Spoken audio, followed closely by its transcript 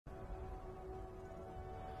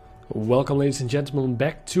Welcome, ladies and gentlemen,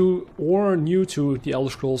 back to or new to the Elder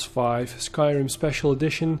Scrolls V Skyrim Special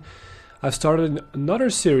Edition. I've started another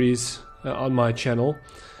series on my channel.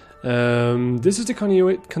 This is the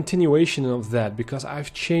continuation of that because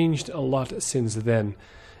I've changed a lot since then.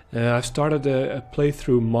 I've started a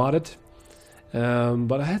playthrough modded,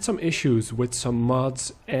 but I had some issues with some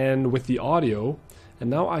mods and with the audio, and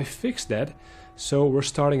now I fixed that, so we're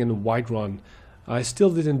starting in Whiterun. I still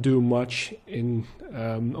didn't do much in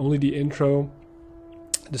only the intro.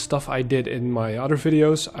 The stuff I did in my other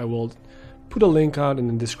videos, I will put a link out in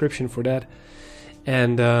the description for that.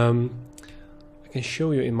 And I can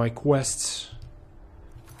show you in my quests.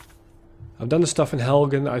 I've done the stuff in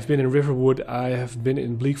Helgen, I've been in Riverwood, I have been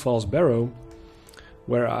in Bleak Falls Barrow,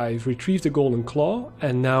 where I've retrieved the Golden Claw,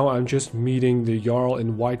 and now I'm just meeting the Jarl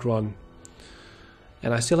in Whiterun.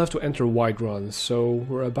 And I still have to enter Whiterun, so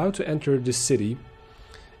we're about to enter this city.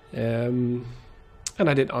 And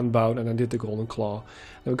I did Unbound and I did the Golden Claw.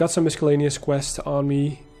 I've got some miscellaneous quests on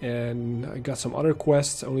me, and I got some other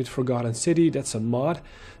quests, only the Forgotten City, that's a mod.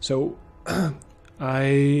 So in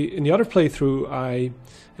the other playthrough I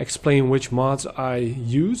explain which mods I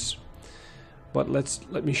use, but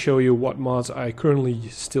let me show you what mods I currently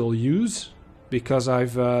still use, because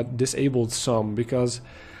I've disabled some, because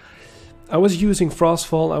I was using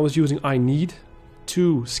Frostfall, I was using I Need,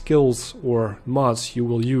 two skills or mods you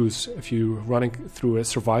will use if you're running through a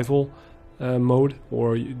survival mode,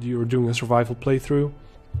 or you're doing a survival playthrough.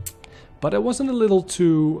 But it wasn't a little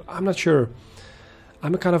too, I'm not sure.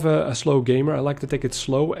 I'm a kind of a slow gamer, I like to take it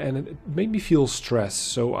slow, and it made me feel stressed.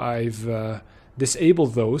 So I've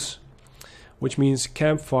disabled those, which means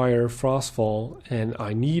Campfire, Frostfall and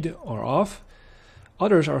I Need are off.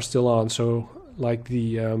 Others are still on, so like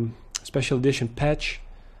the Special Edition patch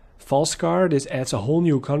Falskaar, this adds a whole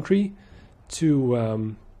new country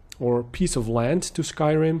to or piece of land to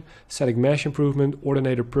Skyrim. Static Mesh improvement,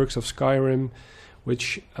 Ordinator perks of Skyrim,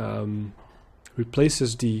 which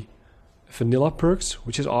replaces the vanilla perks,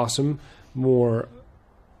 which is awesome. More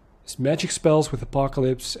magic spells with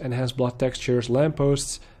Apocalypse, enhanced blood textures,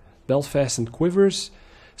 lampposts, Belfast and quivers.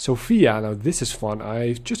 Sofia, now this is fun.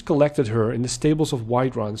 I've just collected her in the stables of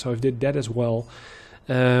Whiterun, so I did that as well.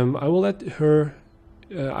 I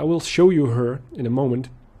will show you her in a moment.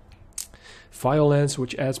 VioLens,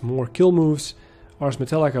 which adds more kill moves. Ars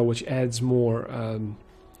Metallica, which adds more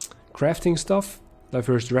crafting stuff.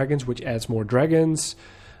 Diverse Dragons, which adds more dragons.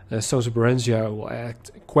 Stones of Berenzia will add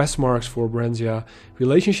quest marks for Berenzia.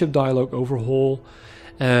 Relationship dialogue, Overhaul.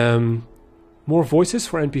 More voices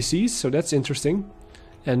for NPCs, so that's interesting.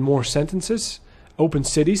 And more sentences. Open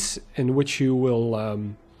cities, in which you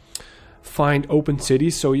will find open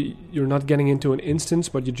cities, so you're not getting into an instance,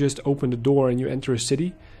 but you just open the door and you enter a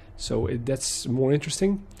city. So that's more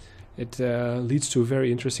interesting. It leads to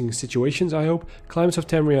very interesting situations, I hope. Climates of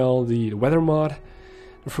Tamriel, the weather mod.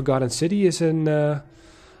 The Forgotten City is an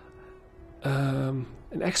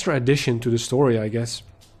extra addition to the story, I guess.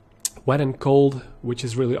 Wet and Cold, which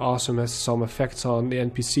is really awesome, has some effects on the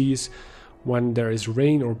NPCs when there is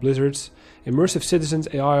rain or blizzards. Immersice Citizens,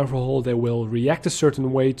 AI Overhaul, they will react a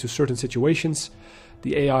certain way to certain situations.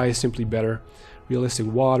 The AI is simply better. Realistic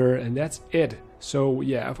Water, and that's it. So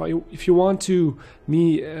yeah, if you want to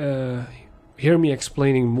hear me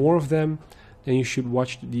explaining more of them, then you should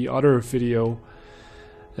watch the other video,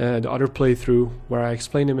 the other playthrough, where I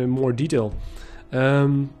explain them in more detail.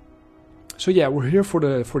 So yeah, we're here for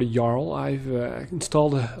the Jarl. I've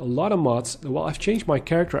installed a lot of mods. Well, I've changed my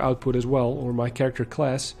character output as well, or my character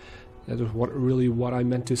class. That is really what I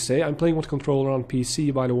meant to say. I'm playing with controller on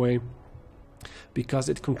PC, by the way, because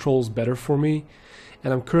it controls better for me.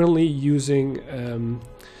 And I'm currently using,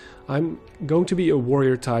 I'm going to be a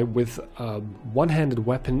warrior type with a one-handed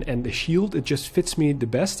weapon and a shield. It just fits me the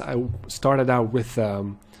best. I started out with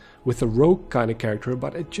a rogue kind of character,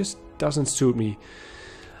 but it just doesn't suit me.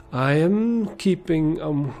 I am keeping,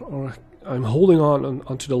 I'm holding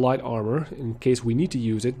onto the light armor in case we need to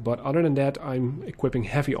use it, but other than that I'm equipping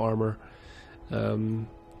heavy armor.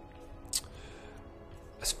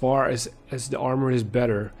 As far as the armor is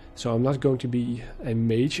better, so I'm not going to be a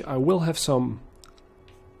mage. I will have some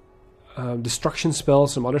destruction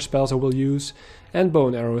spells, some other spells I will use, and bow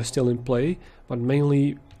and arrow is still in play, but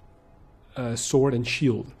mainly sword and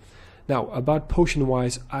shield. Now, about potion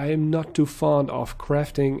wise, I am not too fond of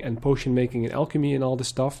crafting and potion making and alchemy and all this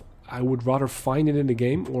stuff. I would rather find it in the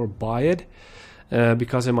game or buy it,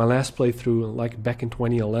 because in my last playthrough, like back in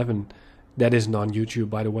 2011, that isn't on YouTube,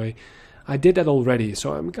 by the way, I did that already.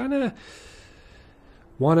 So I'm gonna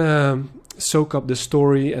wanna soak up the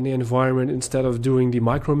story and the environment instead of doing the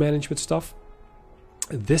micromanagement stuff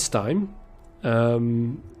this time.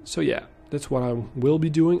 So yeah, that's what I will be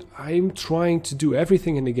doing. I'm trying to do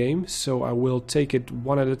everything in the game, so I will take it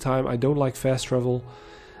one at a time. I don't like fast travel.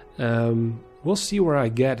 We'll see where I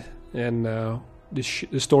get, and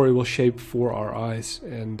the story will shape for our eyes,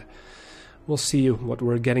 and we'll see what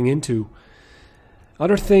we're getting into.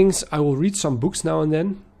 Other things, I will read some books now and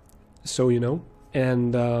then, so you know.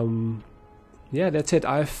 And yeah, that's it.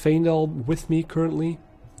 I have Faendal with me currently,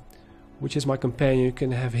 which is my companion. You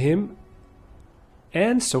can have him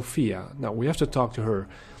and Sofia. Now we have to talk to her.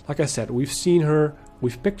 Like I said, we've seen her.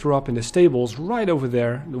 We've picked her up in the stables right over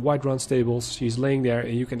there, the Whiterun stables. She's laying there,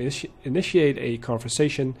 and you can initiate a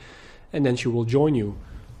conversation, and then she will join you.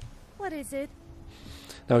 What is it?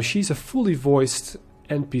 Now she's a fully voiced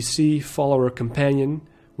NPC follower companion,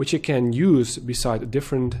 which you can use beside a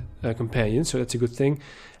different companion, so that's a good thing.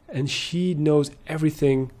 And she knows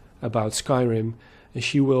everything about Skyrim, and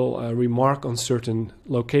she will remark on certain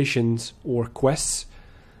locations or quests.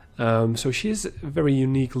 So she is very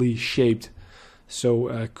uniquely shaped.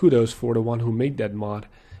 So kudos for the one who made that mod.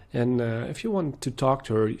 And if you want to talk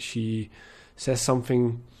to her, she says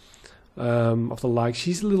something of the like.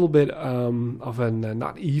 She's a little bit of a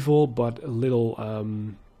not evil, but a little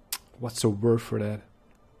what's the word for that?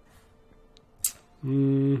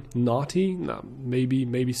 Naughty? No,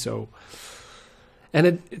 maybe so.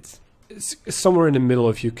 And it's somewhere in the middle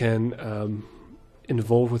if you can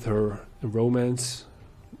involve with her in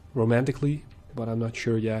romantically, but I'm not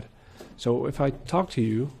sure yet. So if I talk to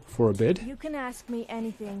you for a bit... You can ask me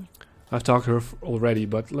anything. I've talked to her already,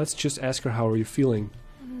 but let's just ask her how are you feeling.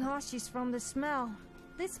 Nauseous from the smell.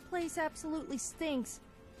 This place absolutely stinks.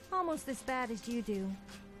 Almost as bad as you do.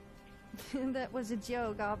 That was a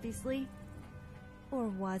joke, obviously. Or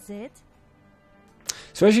was it?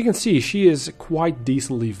 So as you can see, she is quite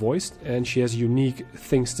decently voiced, and she has unique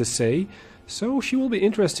things to say. So she will be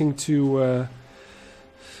interesting to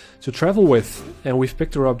travel with, and we've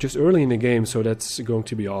picked her up just early in the game, so that's going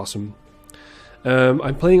to be awesome.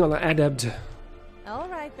 I'm playing on an adept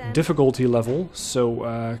difficulty level,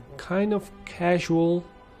 so kind of casual,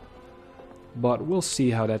 but we'll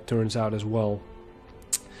see how that turns out as well.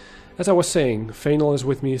 As I was saying, Faendal is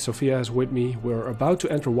with me, Sofia is with me. We're about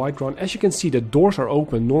to enter Whiterun. As you can see, the doors are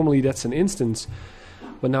open. Normally that's an instance,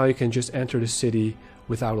 but now you can just enter the city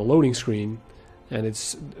without a loading screen, and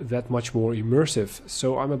it's that much more immersive.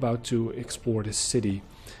 So I'm about to explore this city.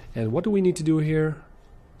 And what do we need to do here?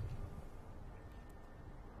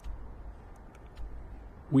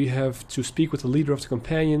 We have to speak with the leader of the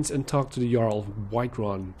companions and talk to the Jarl of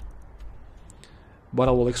Whiterun. But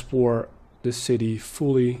I will explore this city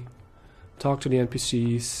fully, talk to the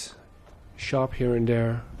NPCs, shop here and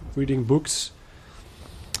there, reading books.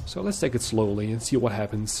 So let's take it slowly and see what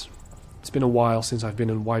happens. It's been a while since I've been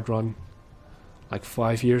in Whiterun. Like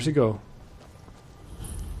 5 years ago.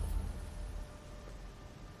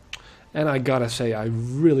 And I gotta say, I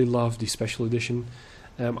really love the special edition.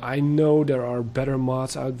 I know there are better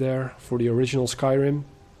mods out there for the original Skyrim.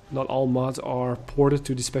 Not all mods are ported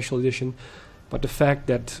to the special edition, but the fact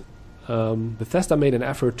that Bethesda made an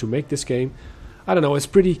effort to make this game, I don't know, it's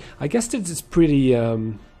pretty, I guess it's pretty,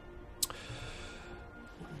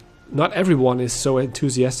 not everyone is so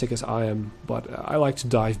enthusiastic as I am, but I like to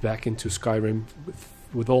dive back into Skyrim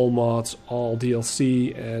with all mods, all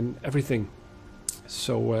DLC and everything.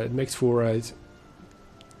 So it makes for a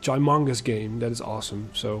gymongous game that is awesome.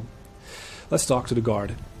 So let's talk to the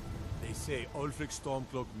guard. They say Ulfric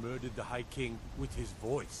Stormcloak murdered the High King with his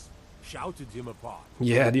voice, shouted him apart.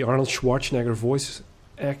 Yeah, the Arnold Schwarzenegger voice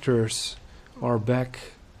actors are back.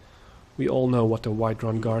 We all know what the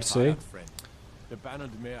Whiterun guards say. The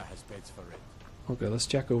bannered mayor has paid for it. Okay, let's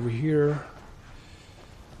check over here.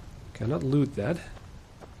 Cannot loot that.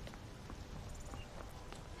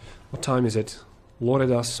 What time is it?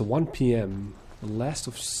 Loridas, 1 PM. The last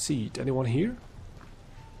of Seed. Anyone here?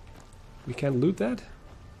 We can't loot that?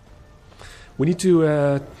 We need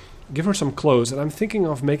to give her some clothes, and I'm thinking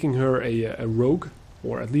of making her a rogue,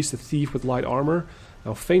 or at least a thief with light armor.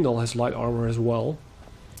 Now Faendal has light armor as well.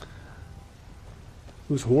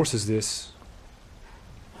 Whose horse is this?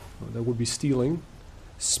 Oh, that would be stealing.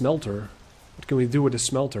 Smelter. What can we do with a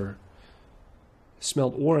smelter?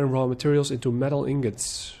 Smelt ore and raw materials into metal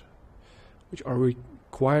ingots, which are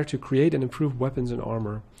required to create and improve weapons and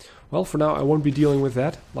armor. Well, for now I won't be dealing with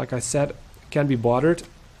that. Like I said, can't be bothered,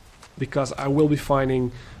 because I will be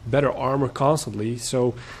finding better armor constantly.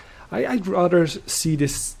 So I'd rather see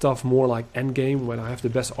this stuff more like endgame, when I have the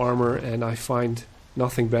best armor and I find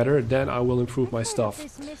nothing better, then I will improve my stuff.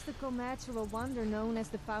 This mystical natural wonder known as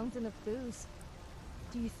the Fountain of Booze.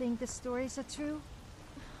 Do you think the stories are true?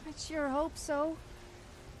 I sure hope so.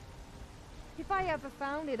 If I ever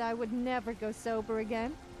found it, I would never go sober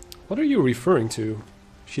again. What are you referring to?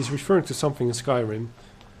 She's referring to something in Skyrim.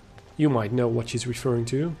 You might know what she's referring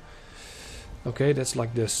to. Okay, that's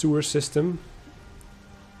like the sewer system.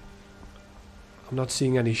 I'm not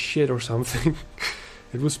seeing any shit or something.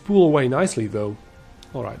 It will spool away nicely though.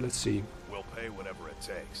 Alright, let's see. We'll pay whatever it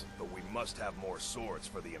takes, but we must have more swords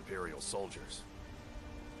for the Imperial soldiers.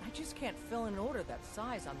 I just can't fill an order that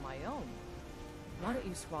size on my own. Why don't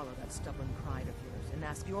you swallow that stubborn pride of yours and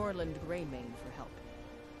ask Yorland Greymane for help?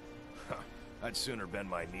 I'd sooner bend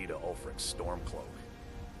my knee to Ulfric's Stormcloak.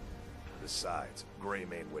 Besides,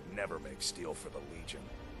 Greymane would never make steel for the Legion.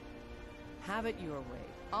 Have it your way.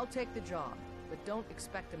 I'll take the job, but don't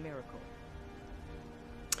expect a miracle.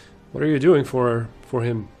 What are you doing for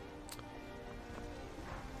him?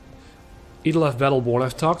 Idolaf Battleborn,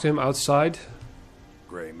 I've talked to him outside.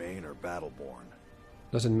 Greymane or Battleborn?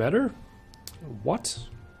 Does it matter? What?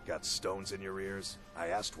 Got stones in your ears? I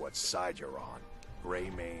asked what side you're on.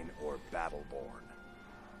 Greymane or Battleborn?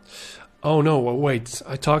 Oh no, wait.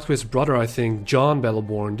 I talked to his brother, I think, John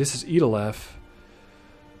Battleborn. This is Idolaf.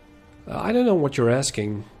 I don't know what you're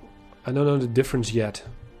asking. I don't know the difference yet.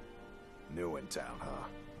 New in town, huh?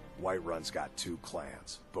 Whiterun's got two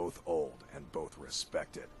clans, both old and both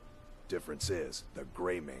respected. Difference is, the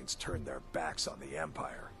Greymanes turned their backs on the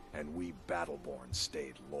Empire, and we Battleborn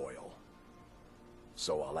stayed loyal.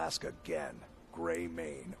 So I'll ask again,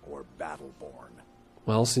 Greymane or Battleborn?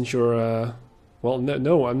 Well, since you're, well,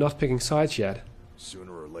 no, I'm not picking sides yet.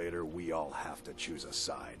 Sooner or later, we all have to choose a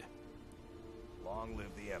side. Long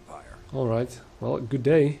live the Empire. Alright, well, good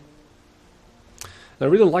day. And I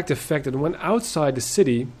really like the fact that when outside the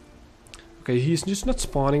city... Okay, he's just not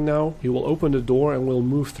spawning now. He will open the door and we'll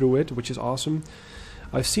move through it, which is awesome.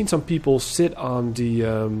 I've seen some people sit on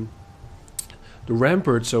the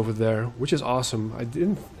ramparts over there, which is awesome.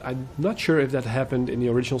 I'm not sure if that happened in the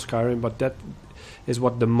original Skyrim, but that is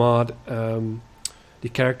what the mod, the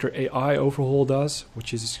character AI Overhaul does,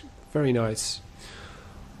 which is very nice.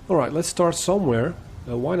 Alright, let's start somewhere.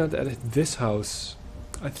 Why not at this house?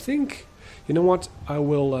 I think, you know what, I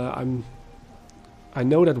will, I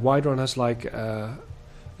know that Whiterun has like a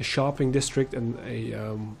shopping district and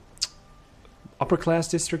a upper class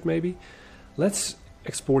district maybe. Let's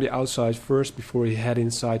explore the outside first before we head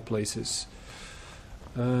inside places.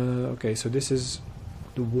 Okay, so this is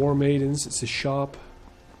the War Maidens, it's a shop.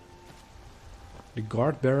 The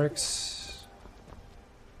guard barracks.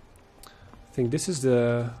 I think this is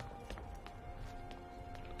the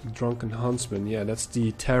Drunken Huntsman. Yeah, that's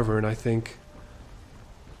the tavern, I think.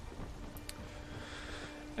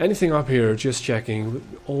 Anything up here, just checking, would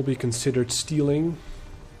all be considered stealing.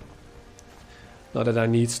 Not that I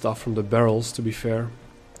need stuff from the barrels, to be fair.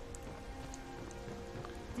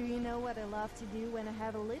 Do you know what I love to do when I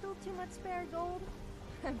have a little too much spare gold?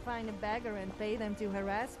 Find a beggar and pay them to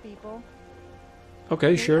harass people.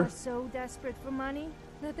 Okay, They sure. are so desperate for money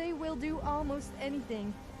that they will do almost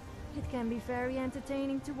anything. It can be very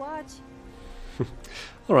entertaining to watch.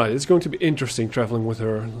 Alright, it's going to be interesting traveling with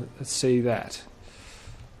her, let's say that.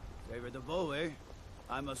 Favor the bow, eh?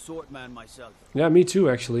 I'm a swordman myself. Yeah, me too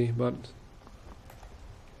actually, but...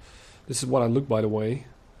 This is what I look, by the way.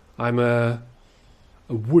 I'm a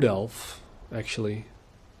wood elf, actually.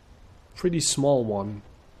 Pretty small one.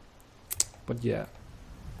 But yeah.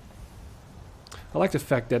 I like the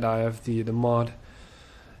fact that I have the mod,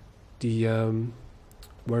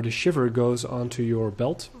 where the shiver goes onto your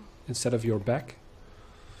belt instead of your back.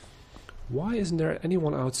 Why isn't there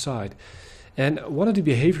anyone outside? And one of the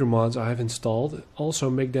behavior mods I have installed also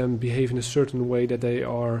make them behave in a certain way that they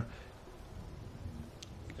are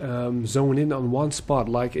zoned in on one spot.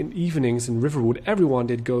 Like in evenings in Riverwood, everyone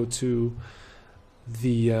did go to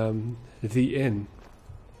the inn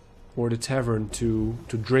or the tavern to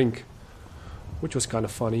drink, which was kind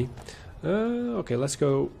of funny. Okay, let's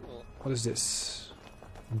go. What is this?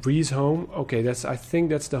 Breeze home. Okay, I think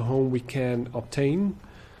that's the home we can obtain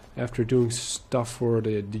after doing stuff for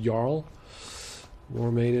the Jarl.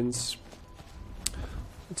 War Maidens.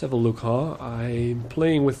 Let's have a look, huh? I'm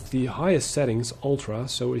playing with the highest settings, Ultra,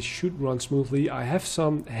 so it should run smoothly. I have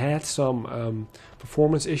had some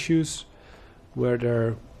performance issues where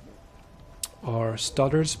there are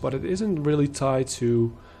stutters, but it isn't really tied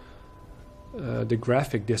to the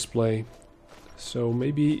graphic display. So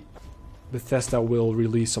maybe Bethesda will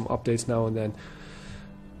release some updates now and then.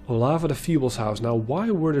 Olava the Feeble's house. Now,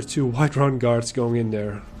 why were there two Whiterun guards going in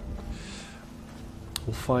there?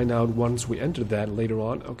 We'll find out once we enter that later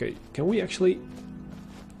on. Okay, can we actually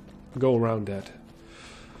go around that?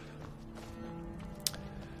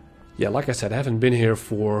 Yeah, like I said, I haven't been here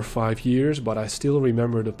for 5 years, but I still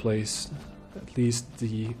remember the place. at least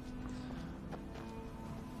the,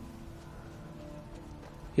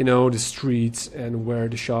 you know, the streets and where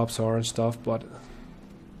the shops are and stuff, but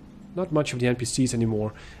not much of the NPCs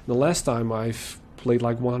anymore. And the last time I've played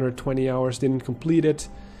like 120 hours, didn't complete it,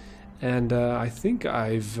 and I think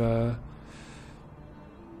I've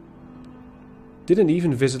didn't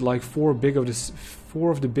even visit like four of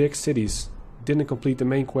the big cities. Didn't complete the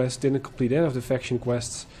main quest, didn't complete any of the faction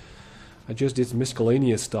quests. I just did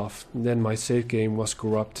miscellaneous stuff. And then my save game was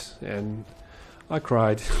corrupt and I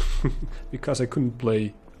cried because I couldn't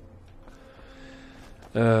play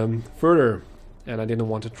further, and I didn't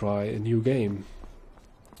want to try a new game.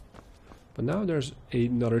 But now there's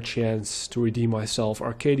another chance to redeem myself.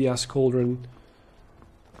 Arcadia's Cauldron.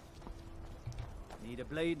 Need a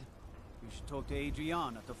blade? You should talk to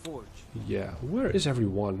Adrian at the forge. Yeah, where is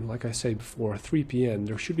everyone? Like I said before, 3 PM.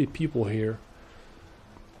 There should be people here.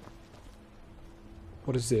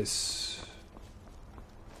 What is this?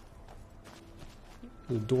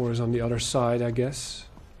 The door is on the other side, I guess.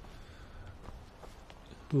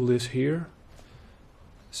 Who lives here?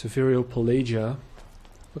 Severio Pelagia.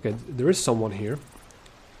 Okay, there is someone here.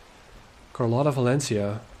 Carlotta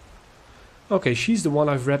Valencia. Okay, she's the one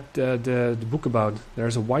I've read the book about.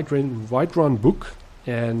 There's a Whiterun book,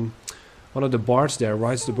 and one of the bards there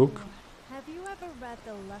writes the book. Have you ever read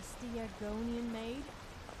The Lusty Argonian Maid?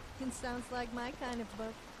 It sounds like my kind of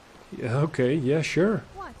book. Yeah, okay, yeah, sure.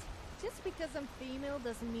 What? Just because I'm female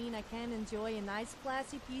doesn't mean I can't enjoy a nice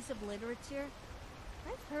classy piece of literature?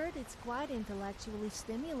 I've heard it's quite intellectually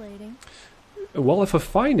stimulating. Well, if I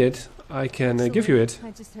find it, I can give you it.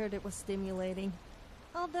 I just heard it was stimulating.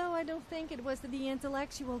 Although I don't think it was the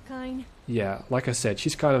intellectual kind. Yeah, like I said,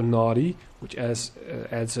 she's kind of naughty, which adds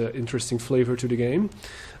an interesting flavor to the game.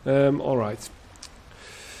 Alright.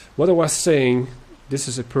 What I was saying, this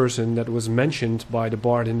is a person that was mentioned by the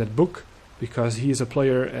bard in that book, because he is a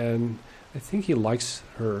player and I think he likes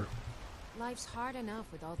her. Life's hard enough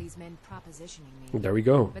with all these men propositioning me. There we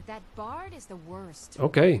go. But that bard is the worst.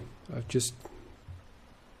 Okay, I've just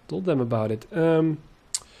told them about it.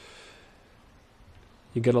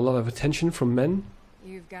 You get a lot of attention from men.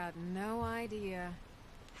 You've got no idea.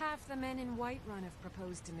 Half the men in Whiterun have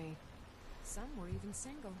proposed to me. Some were even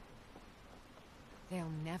single.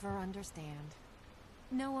 They'll never understand.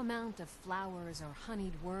 No amount of flowers or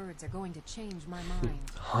honeyed words are going to change my mind.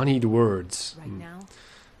 Honeyed words. Right now,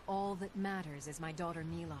 all that matters is my daughter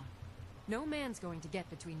Mila. No man's going to get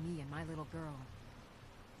between me and my little girl.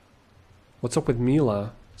 What's up with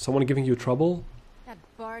Mila? Someone giving you trouble? That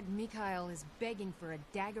bard Mikhail is begging for a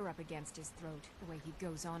dagger up against his throat, the way he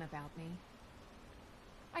goes on about me.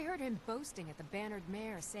 I heard him boasting at the Bannered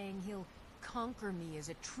Mare, saying he'll conquer me as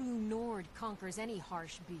a true Nord conquers any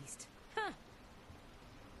harsh beast. Huh.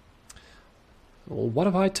 Well, what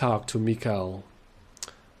if I talk to Mikhail?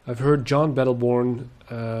 I've heard John Battleborn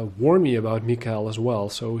warn me about Mikhail as well,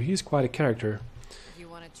 so he's quite a character. If you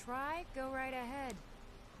want to try, go right ahead.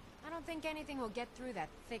 I don't think anything will get through that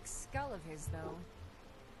thick skull of his, though.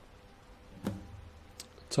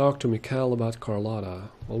 Talk to Mikhail about Carlotta.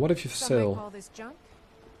 Well, what if you Some sell? might call this junk.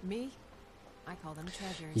 Me, I call them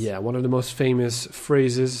treasures. Yeah, one of the most famous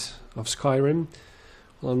phrases of Skyrim.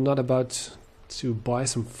 Well, I'm not about to buy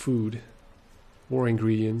some food or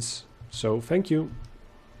ingredients, so thank you.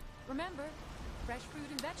 Remember, fresh fruit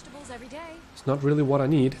and vegetables every day. It's not really what I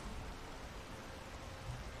need.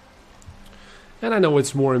 And I know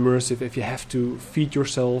it's more immersive if you have to feed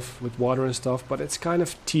yourself with water and stuff, but it's kind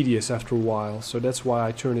of tedious after a while, so that's why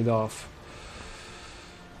I turn it off.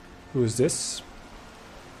 Who is this?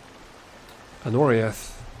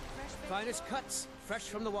 Anoriath. Finest cuts, fresh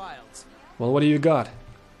from the wilds. Well, what do you got?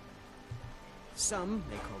 Some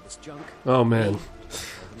may call this junk. Oh man.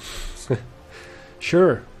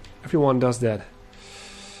 Sure, everyone does that.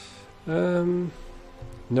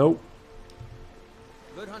 No.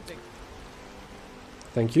 Good hunting.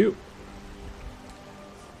 Thank you.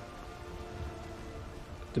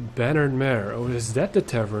 The Bannered Mare. Oh, is that the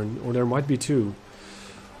tavern? Or there might be two.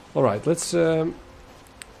 Alright, let's... what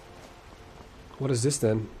is this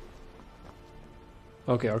then?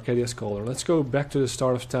 Okay, Arcadia's Cauldron. Let's go back to the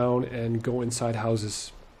start of town and go inside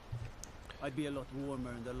houses. I'd be a lot warmer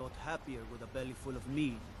and a lot happier with a belly full of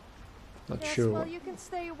mead. Not Yes, sure. well, you can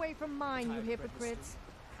stay away from mine, you hypocrites.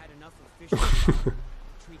 Had enough of fishing.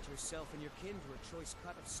 Treat yourself and your kin to a choice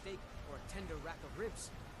cut of steak or a tender rack of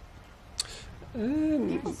ribs.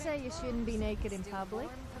 People say you shouldn't be naked in public,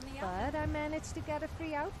 but I managed to get a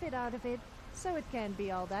free outfit out of it, so it can't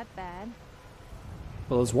be all that bad.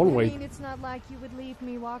 Well, it's one I way. mean, it's not like you would leave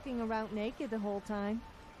me walking around naked the whole time.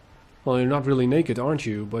 Well, you're not really naked, aren't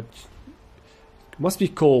you? But it must be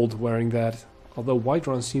cold wearing that. Although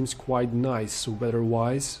Whiterun seems quite nice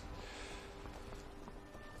weather-wise.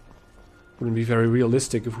 Wouldn't be very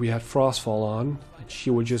realistic if we had Frostfall on. She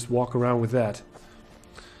would just walk around with that.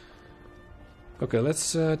 Okay,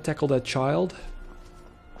 let's tackle that child.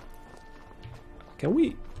 Can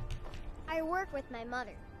we? I work with my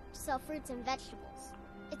mother. Sell fruits and vegetables.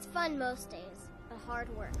 It's fun most days, but hard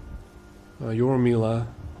work. You're Mila.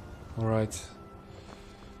 Alright.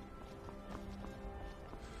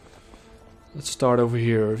 Let's start over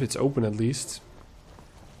here, if it's open at least.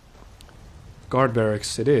 Guard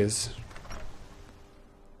barracks it is.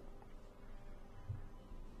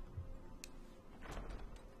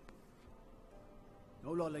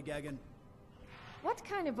 No lollygagging. What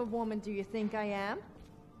kind of a woman do you think I am?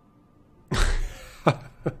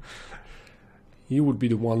 You would be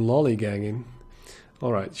the one lollygagging.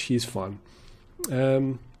 Alright, she's fun.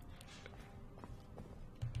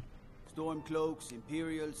 Stormcloaks,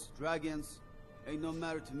 Imperials, dragons. Ain't no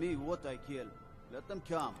matter to me what I kill. Let them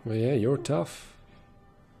come. Well, yeah, you're tough.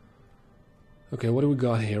 Okay, what do we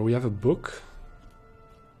got here? We have a book.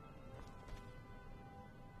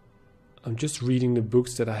 I'm just reading the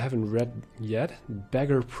books that I haven't read yet.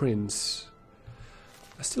 Beggar Prince.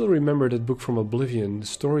 I still remember that book from Oblivion. The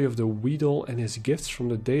story of the Weedle and his gifts from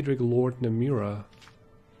the Daedric Lord Namira.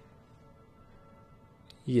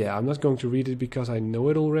 Yeah, I'm not going to read it because I know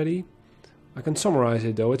it already. I can summarize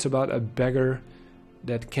it though. It's about a beggar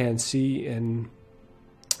that can't see and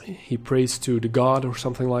he prays to the god or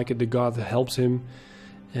something like it. The god helps him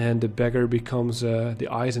and the beggar becomes the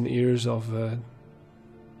eyes and ears of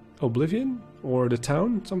Oblivion or the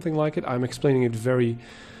town, something like it. I'm explaining it very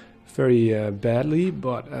badly,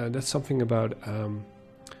 but that's something about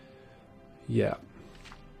yeah,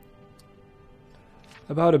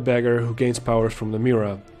 about a beggar who gains powers from the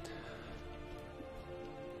Namira.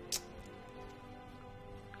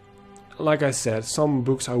 Like I said, some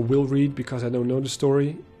books I will read because I don't know the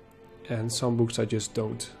story, and some books I just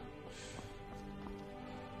don't.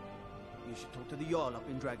 You should talk to the Jarl up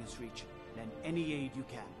in Dragon's Reach. Lend any aid you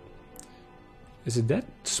can. Is it that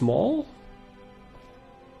small?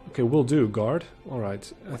 Okay, will do, guard.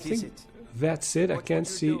 Alright, I think that's it. I can't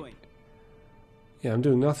see. Doing? Yeah, I'm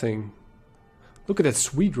doing nothing. Look at that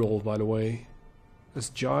sweet roll, by the way. That's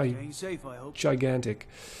Staying safe, I hope. gigantic.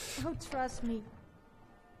 Oh, trust me.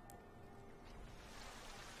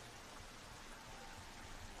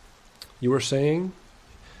 You were saying?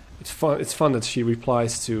 It's fun that she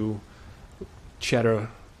replies to chatter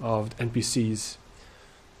of NPCs.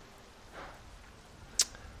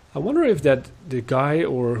 I wonder if that the guy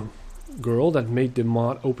or girl that made the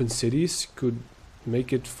mod Open Cities could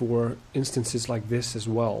make it for instances like this as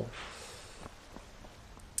well.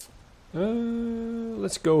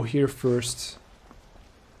 Let's go here first.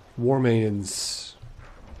 War Maidens.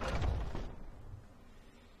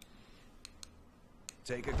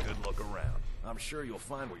 Take a good look around. I'm sure you'll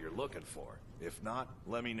find what you're looking for. If not,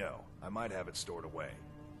 let me know. I might have it stored away.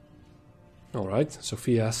 Alright,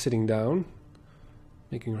 Sofia sitting down,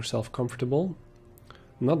 making herself comfortable.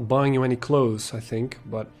 I'm not buying you any clothes, I think,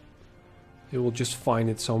 but you will just find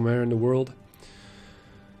it somewhere in the world.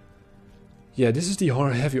 Yeah, this is the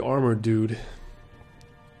heavy armor dude.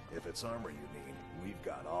 If it's armor you need, we've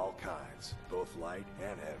got all kinds, both light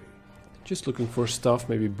and heavy. Just looking for stuff,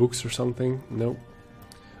 maybe books or something. Nope.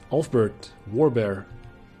 Ulfbert, Warbear.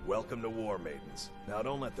 Welcome to War Maidens. Now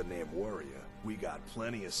don't let the name worry you. We got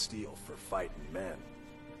plenty of steel for fighting men.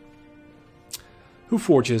 Who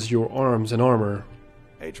forges your arms and armor?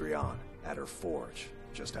 Adrienne, at her forge,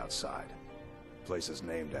 just outside. Place is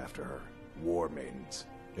named after her. War Maidens.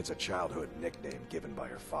 It's a childhood nickname given by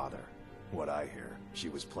her father. What I hear, she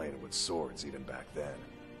was playing with swords even back then.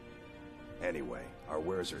 Anyway, our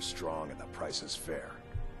wares are strong and the price is fair.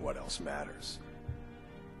 What else matters?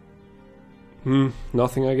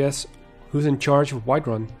 Nothing, I guess. Who's in charge of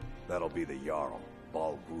Whiterun? That'll be the Jarl,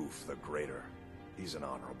 Balgroof the Greater. He's an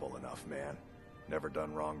honorable enough man. Never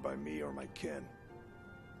done wrong by me or my kin.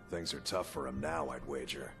 Things are tough for him now, I'd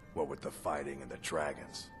wager. What with the fighting and the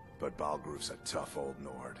dragons. But Balgroof's a tough old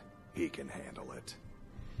Nord. He can handle it.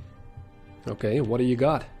 Okay, what do you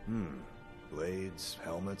got? Blades,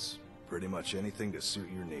 helmets, pretty much anything to suit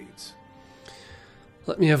your needs.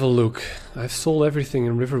 Let me have a look. I've sold everything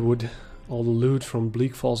in Riverwood. All the loot from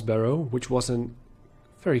Bleak Falls Barrow, which was a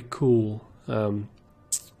very cool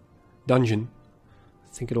dungeon.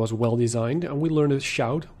 I think it was well designed, and we learned a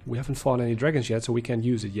shout. We haven't fought any dragons yet, so we can't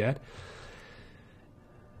use it yet.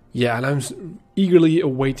 Yeah, and I'm eagerly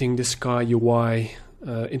awaiting the Sky UI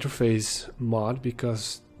interface mod,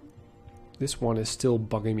 because this one is still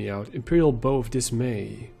bugging me out. Imperial Bow of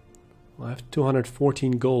Dismay. I have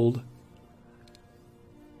 214 gold.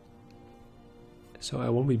 so I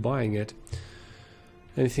won't be buying it.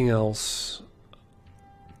 Anything else?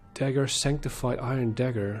 Dagger, sanctified iron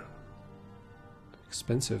dagger.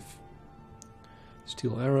 Expensive.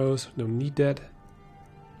 Steel arrows, don't need that.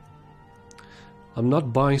 I'm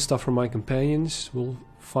not buying stuff for my companions. We'll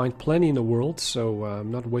find plenty in the world, so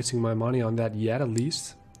I'm not wasting my money on that yet, at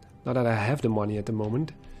least. Not that I have the money at the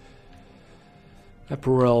moment.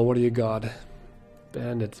 Apparel, what do you got?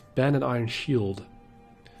 Bandit iron shield.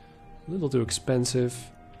 A little too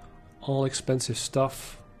expensive. All expensive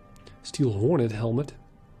stuff. Steel hornet helmet.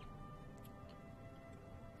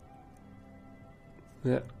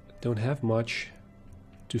 Yeah, don't have much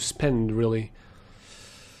to spend, really.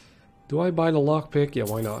 Do I buy the lockpick? Yeah,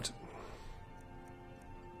 why not?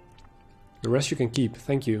 The rest you can keep,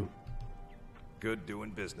 thank you. Good doing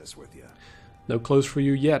business with you. No clothes for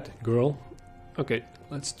you yet, girl. Okay,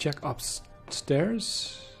 let's check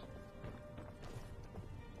upstairs.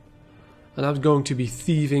 I'm not going to be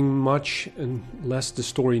thieving much unless the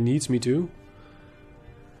story needs me to.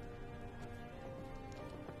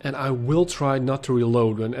 And I will try not to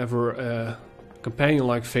reload whenever a companion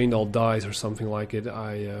like Faendal dies or something like it.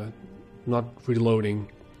 I'm not reloading.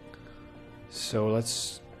 So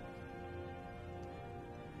let's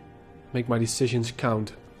make my decisions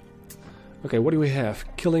count. Okay, what do we have?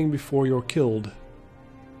 Killing before you're killed.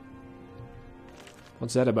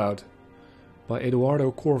 What's that about? By Eduardo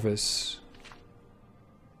Corvus.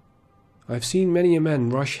 I've seen many a man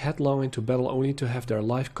rush headlong into battle only to have their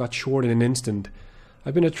life cut short in an instant.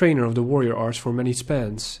 I've been a trainer of the warrior arts for many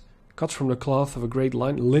spans. Cuts from the cloth of a great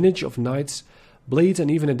lineage of knights, blades and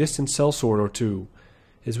even a distant sellsword or two.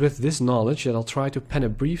 It's with this knowledge that I'll try to pen a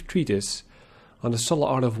brief treatise on the subtle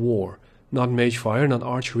art of war. Not magefire, not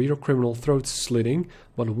archery or criminal throat-slitting,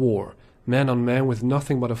 but war. Man on man with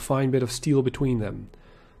nothing but a fine bit of steel between them.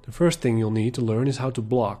 The first thing you'll need to learn is how to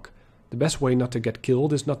block. The best way not to get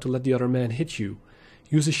killed is not to let the other man hit you.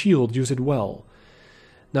 Use a shield, use it well.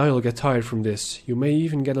 Now you'll get tired from this. You may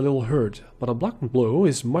even get a little hurt, but a blocked blow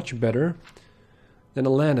is much better than a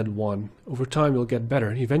landed one. Over time you'll get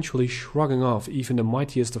better, eventually shrugging off even the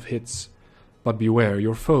mightiest of hits. But beware,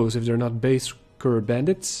 your foes, if they're not base cur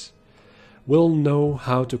bandits, will know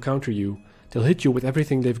how to counter you. They'll hit you with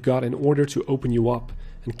everything they've got in order to open you up,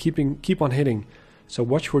 and keep on hitting. So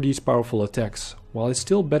watch for these powerful attacks. While it's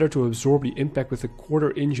still better to absorb the impact with a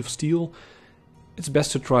quarter inch of steel, it's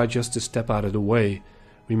best to try just to step out of the way.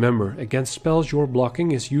 Remember, against spells your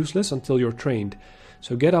blocking is useless until you're trained,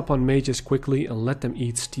 so get up on mages quickly and let them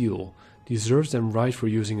eat steel. Deserves them right for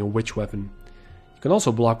using a witch weapon. You can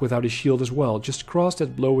also block without a shield as well, just cross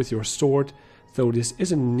that blow with your sword, though this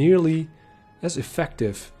isn't nearly as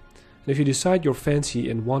effective. And if you decide you're fancy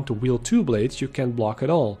and want to wield two blades, you can't block at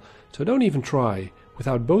all, so don't even try.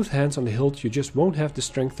 Without both hands on the hilt you just won't have the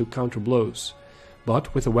strength to counter blows.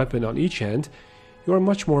 But with a weapon on each hand, you are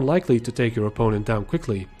much more likely to take your opponent down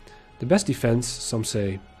quickly. The best defense, some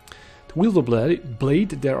say. To wield a blade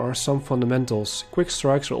there are some fundamentals. Quick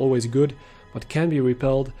strikes are always good, but can be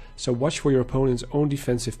repelled, so watch for your opponent's own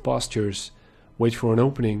defensive postures. Wait for an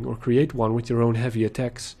opening or create one with your own heavy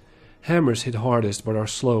attacks. Hammers hit hardest but are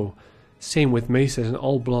slow. Same with maces and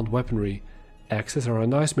all blunt weaponry. Axes are a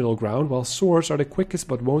nice middle ground, while swords are the quickest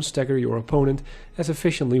but won't stagger your opponent as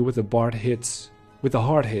efficiently with the hard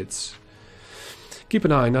hits. Keep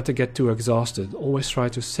an eye not to get too exhausted. Always try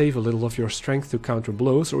to save a little of your strength to counter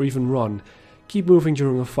blows or even run. Keep moving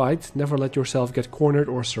during a fight, never let yourself get cornered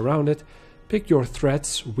or surrounded. Pick your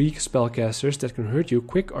threats. Weak spellcasters that can hurt you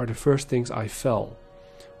quick are the first things I fell.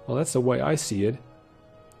 Well, that's the way I see it.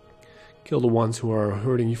 Kill the ones who are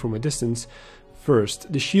hurting you from a distance.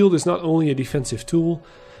 First, the shield is not only a defensive tool.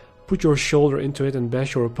 Put your shoulder into it and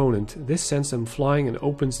bash your opponent. This sends them flying and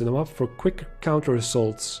opens them up for quick counter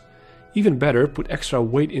assaults. Even better, put extra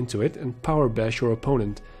weight into it and power bash your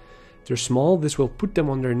opponent. If they're small, this will put them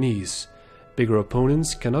on their knees. Bigger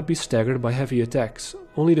opponents cannot be staggered by heavy attacks.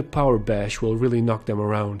 Only the power bash will really knock them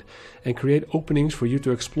around and create openings for you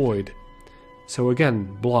to exploit. So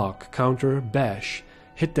again, block, counter, bash.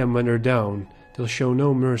 Hit them when they're down. They'll show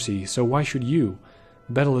no mercy, so why should you?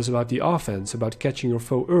 Battle is about the offense, about catching your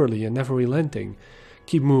foe early and never relenting.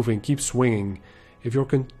 Keep moving, keep swinging. If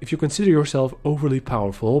you consider yourself overly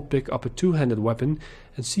powerful, pick up a two-handed weapon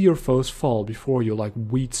and see your foes fall before you like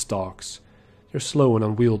wheat stalks. They're slow and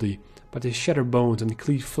unwieldy, but they shatter bones and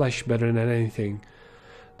cleave flesh better than anything.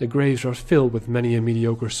 The graves are filled with many a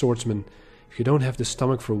mediocre swordsman. If you don't have the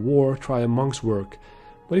stomach for war, try a monk's work.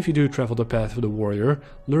 But if you do travel the path of the warrior,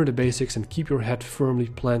 learn the basics and keep your head firmly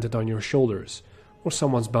planted on your shoulders, or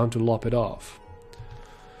someone's bound to lop it off.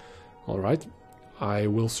 Alright, I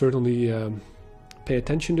will certainly pay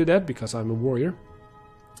attention to that because I'm a warrior.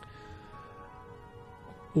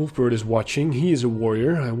 Ulfbert is watching. He is a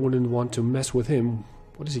warrior. I wouldn't want to mess with him.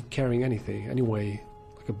 What is he carrying anything? Anyway,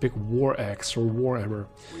 like a big war axe or war hammer.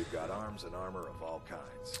 We've got arms and armor of all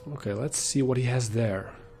kinds. Okay, let's see what he has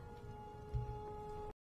there.